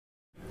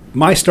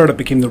My startup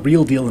became the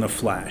real deal in a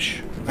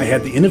flash. I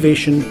had the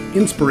innovation,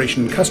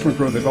 inspiration, and customer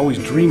growth I've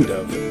always dreamed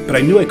of, but I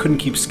knew I couldn't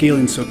keep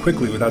scaling so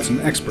quickly without some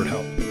expert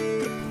help.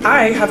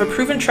 I have a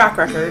proven track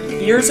record,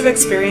 years of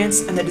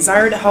experience, and the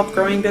desire to help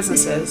growing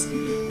businesses,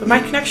 but my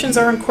connections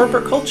are in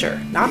corporate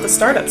culture, not the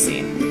startup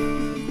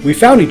scene. We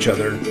found each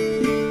other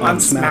on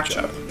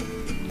Smatchup.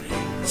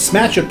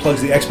 Smatchup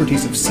plugs the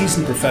expertise of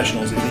seasoned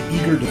professionals into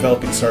eager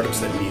developing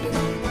startups that need it.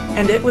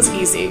 And it was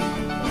easy.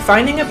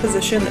 Finding a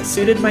position that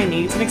suited my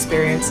needs and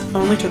experience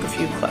only took a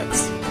few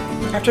clicks.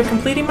 After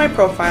completing my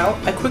profile,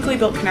 I quickly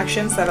built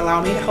connections that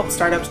allow me to help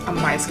startups on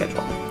my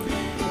schedule.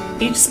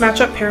 Each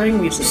Smatchup pairing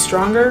weaves a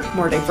stronger,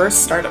 more diverse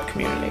startup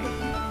community.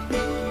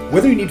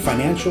 Whether you need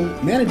financial,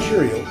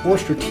 managerial, or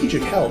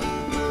strategic help,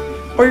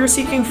 or you're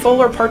seeking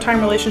full or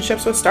part-time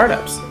relationships with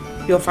startups,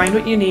 you'll find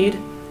what you need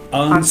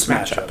on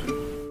Smatchup.